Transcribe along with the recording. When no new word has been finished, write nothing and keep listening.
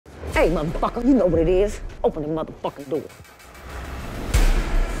Hey, motherfucker, you know what it is. Open the motherfucking door.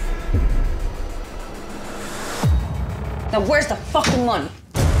 Now, where's the fucking money?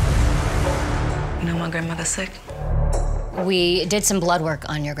 You know my grandmother's sick? We did some blood work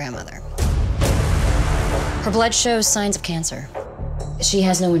on your grandmother. Her blood shows signs of cancer. She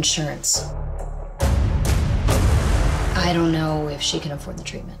has no insurance. I don't know if she can afford the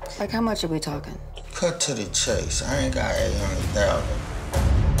treatment. Like, how much are we talking? Cut to the chase. I ain't got 800,000.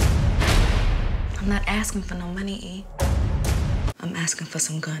 I'm not asking for no money, E. I'm asking for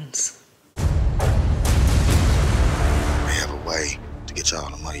some guns. We have a way to get y'all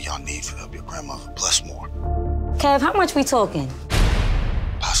the money y'all need to help your grandmother, plus more. Kev, how much we talking?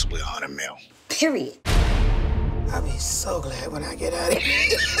 Possibly 100 mil. Period. I'll be so glad when I get out of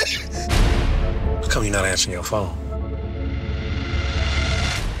here. How come you're not answering your phone?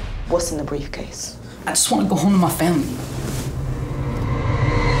 What's in the briefcase? I just want to go home to my family.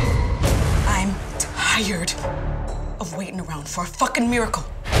 I'm tired of waiting around for a fucking miracle.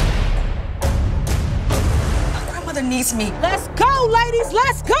 My grandmother needs me. Let's go, ladies,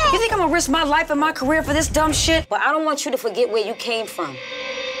 let's go! You think I'm gonna risk my life and my career for this dumb shit? But I don't want you to forget where you came from.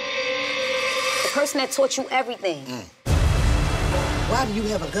 The person that taught you everything. Why do you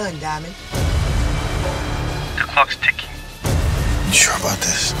have a gun, Diamond? The clock's ticking. You sure about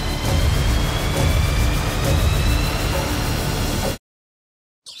this?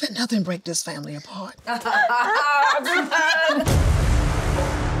 Don't let nothing break this family apart.